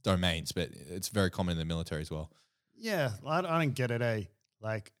domains, but it's very common in the military as well. Yeah, I don't get it, eh?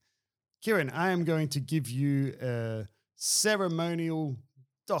 Like, Kieran, I am going to give you a ceremonial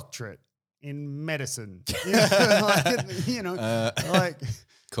doctorate in medicine. Like,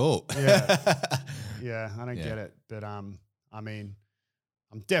 Cool. Yeah, I don't get it. But I mean,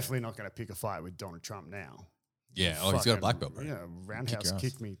 I'm definitely not going to pick a fight with Donald Trump now. Yeah. Oh, he's got a black belt, bro. Yeah, roundhouse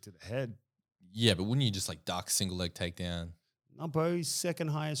kicked me to the head. Yeah, but wouldn't you just like duck, single leg takedown? No, bro, he's second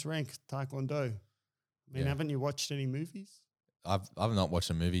highest rank Taekwondo. I mean, haven't you watched any movies? I've not watched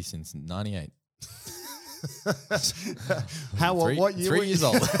a movie since '98. What year? 3 years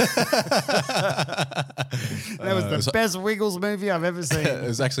old. That was the best Wiggles movie I've ever seen. It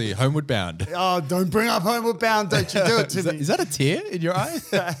was actually Homeward Bound. Oh, don't bring up Homeward Bound. Don't you do it to me. Is that a tear in your eye?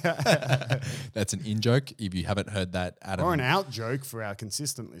 That's an in joke. If you haven't heard that, Adam. Or an out joke for our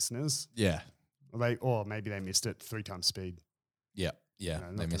consistent listeners. Yeah. Or maybe they missed it 3 times speed. Yeah. Yeah.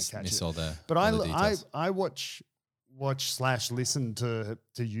 They miss it. all the But all the details. I watch / listen to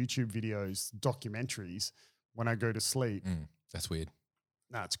YouTube videos, documentaries when I go to sleep. That's weird.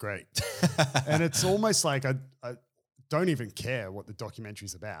 No, it's great. And it's almost like I don't even care what the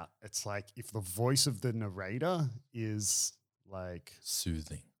documentary's about. It's like if the voice of the narrator is like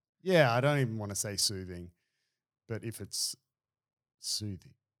soothing. Yeah, I don't even want to say soothing, but if it's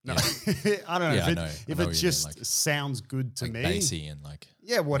soothing. No, Yeah. I don't know. If it just like, sounds good to me. Bassy and like.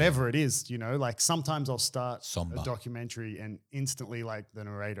 Yeah, whatever it is, like sometimes I'll start Somber. a documentary and instantly like the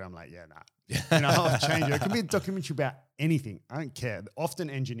narrator, I'm like, yeah, nah. I'll change it. It could be a documentary about anything. I don't care.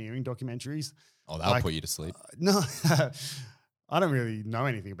 Often engineering documentaries. Oh, that'll put you to sleep. No, I don't really know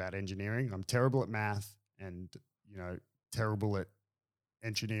anything about engineering. I'm terrible at math and, terrible at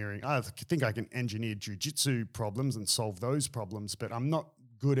engineering. I think I can engineer jujitsu problems and solve those problems, but I'm not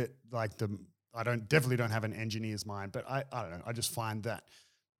good at like definitely don't have an engineer's mind, but I don't know. I just find that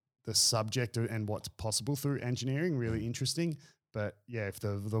the subject and what's possible through engineering really interesting. But yeah, if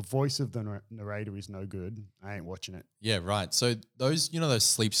the voice of the narrator is no good, I ain't watching it. Yeah, right. So those, those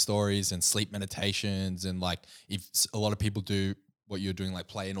sleep stories and sleep meditations, and like if a lot of people do what you're doing, like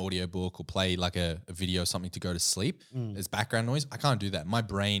play an audiobook or play like a video or something to go to sleep as background noise, I can't do that. My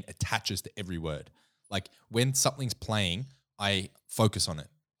brain attaches to every word. Like when something's playing, I focus on it.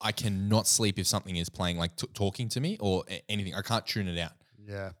 I cannot sleep if something is playing, like talking to me or anything. I can't tune it out.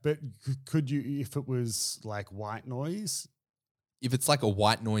 Yeah, but could you, if it was like white noise? If it's like a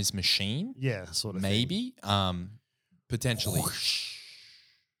white noise machine, yeah, sort of maybe, potentially.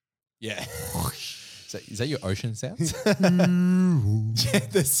 Yeah. Is that your ocean sounds? Yeah,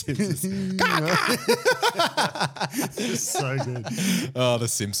 the Simpsons. So good. Oh, the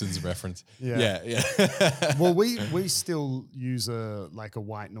Simpsons reference. Yeah. Well, we still use a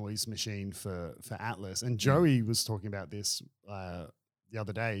white noise machine for Atlas, and Joey was talking about this the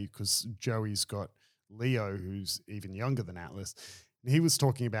other day because Joey's got Leo, who's even younger than Atlas. And he was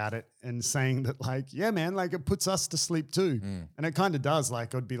talking about it and saying that, yeah, man, it puts us to sleep too. And it kind of does.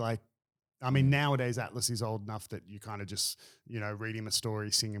 I'd be like, I mean, nowadays Atlas is old enough that you kind of just, read him a story,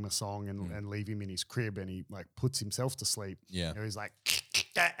 sing him a song and leave him in his crib and he puts himself to sleep. Yeah. He's like,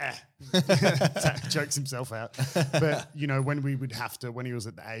 jokes himself out. But, when we would have to, when he was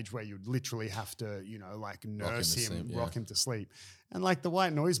at the age where you'd literally have to, nurse him, rock him to sleep. And the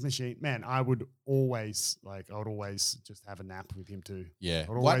white noise machine, man, I would always just have a nap with him too. Yeah.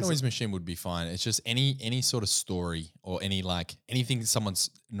 White noise machine would be fine. It's just any sort of story or anything someone's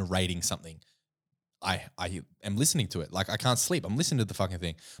narrating something. I am listening to it. I can't sleep. I'm listening to the fucking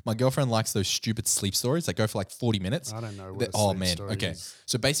thing. My girlfriend likes those stupid sleep stories that go for 40 minutes. I don't know what a sleep story okay. is.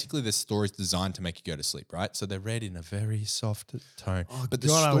 So basically the story's designed to make you go to sleep, right? So they're read in a very soft tone. Oh, but God, the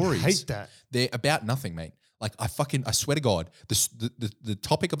stories, I would hate that. they're about nothing, mate. Like I swear to God, the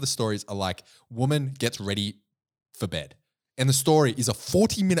topic of the stories are like woman gets ready for bed. And the story is a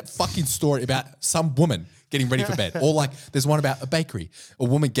 40-minute fucking story about some woman getting ready for bed. Or like there's one about a bakery, a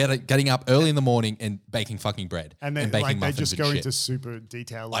woman getting up early in the morning and baking fucking bread. And then baking like they muffins just and go shit. into super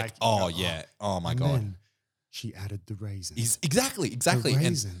detail. Like, yeah. Oh my and God. Then she added the raisins. Exactly. The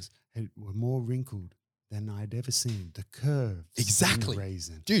raisins were more wrinkled than I'd ever seen. The curves. Exactly. In the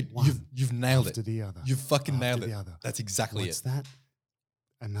raisin. Dude, you've nailed it. After the other. You've fucking after nailed the it. other. That's exactly What's it. that?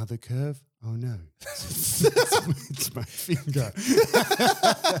 Another curve? Oh no. It's my finger.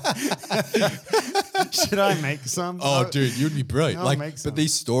 Should I make some? Oh, dude, you'd be brilliant. I'll Like, make some. but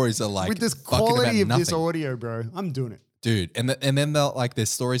these stories are like with this fucking quality of about this nothing. audio, bro, I'm doing it. Dude, and then they'll like there's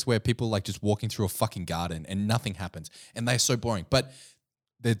stories where people like just walking through a fucking garden and nothing happens, and they're so boring. But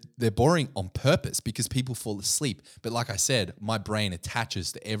they're boring on purpose because people fall asleep. But like I said, my brain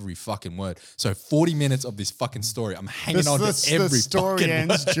attaches to every fucking word. So 40 minutes of this fucking story, I'm hanging on to every the story fucking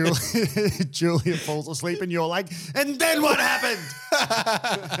ends. word. Julia falls asleep, and you're like, and then what happened?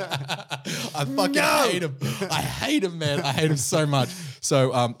 I fucking hate him. I hate him, man. I hate him so much.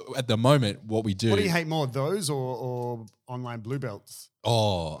 So at the moment, what we do. What do you hate more, those or online blue belts?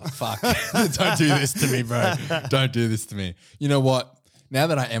 Oh, fuck. Don't do this to me, bro. Don't do this to me. You know what? Now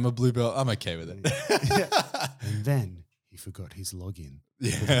that I am a blue belt, I'm okay with it. And then he forgot his login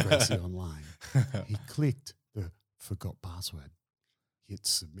for the Gracie Online. He clicked the forgot password. Hit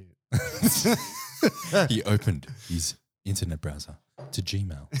submit. He opened his internet browser to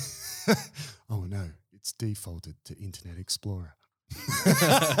Gmail. Oh no, it's defaulted to Internet Explorer.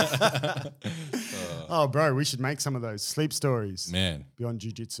 Oh, bro, we should make some of those sleep stories. Man, Beyond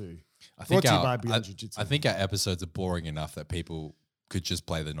Jiu-Jitsu. I Brought think to you by Beyond Jiu-Jitsu. I think our episodes are boring enough that people could just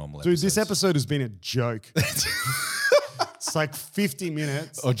play the normal Dude, episodes. this episode has been a joke. It's like 50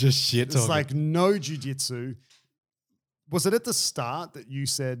 minutes. Or just shit It's talking. like no jiu-jitsu. Was it at the start that you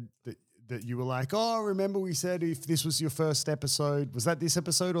said that you were like, oh, remember we said if this was your first episode? Was that this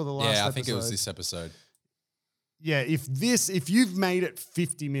episode or the last episode? Yeah, I think it was this episode. Yeah, if you've made it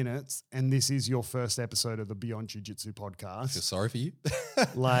 50 minutes and this is your first episode of the Beyond Jiu-Jitsu I feel podcast, sorry for you.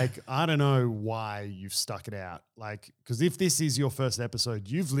 like, I don't know why you've stuck it out. Like, because if this is your first episode,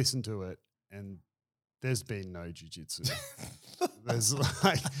 you've listened to it and there's been no jiu-jitsu. There's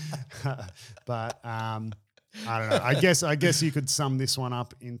like, but I don't know. I guess you could sum this one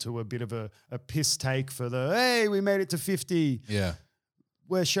up into a bit of a piss take for the, hey, we made it to 50. Yeah.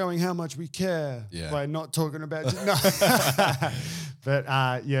 We're showing how much we care by not talking about no.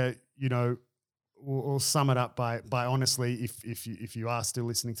 But yeah, you know, we'll sum it up by honestly, if you are still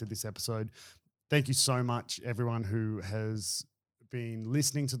listening to this episode, thank you so much, everyone who has been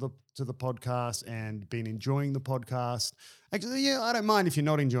listening to the podcast and been enjoying the podcast. Actually, yeah, I don't mind if you're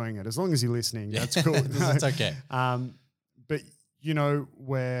not enjoying it, as long as you're listening. That's cool. That's okay. But you know,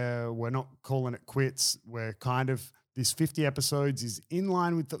 we're not calling it quits. We're kind of, this 50 episodes is in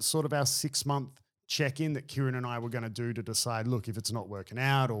line with the, sort of our 6-month check-in that Kieran and I were going to do to decide, look, if it's not working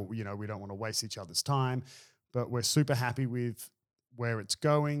out or, you know, we don't want to waste each other's time, but we're super happy with where it's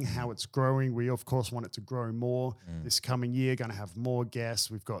going, how it's growing. We, of course, want it to grow more this coming year, going to have more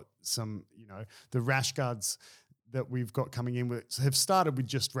guests. We've got some, you know, the rash guards that we've got coming in with have started with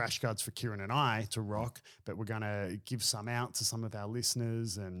just rash guards for Kieran and I to rock, but we're going to give some out to some of our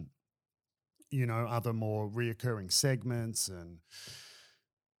listeners and, you know, other more reoccurring segments and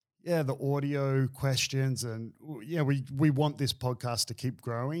yeah, the audio questions. And yeah, we want this podcast to keep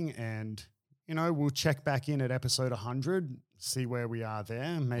growing and, you know, we'll check back in at episode 100, see where we are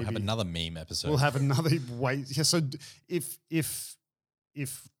there. Maybe We'll have another meme episode. we'll have another way. Yeah, so if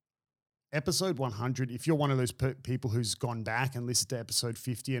episode 100, if you're one of those people who's gone back and listened to episode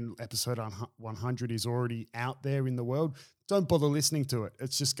 50 and episode 100 is already out there in the world, don't bother listening to it.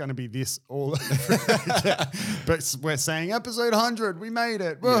 It's just going to be this all over again. But we're saying episode 100, we made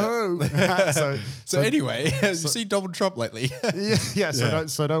it. Woohoo. Yeah. So anyway, you see Donald Trump lately.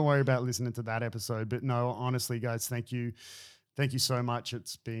 So don't worry about listening to that episode. But no, honestly, guys, thank you. Thank you so much.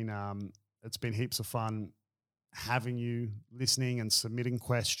 It's been heaps of fun having you listening and submitting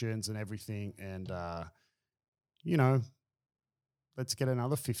questions and everything. And, you know, let's get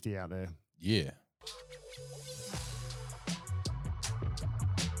another 50 out there. Yeah.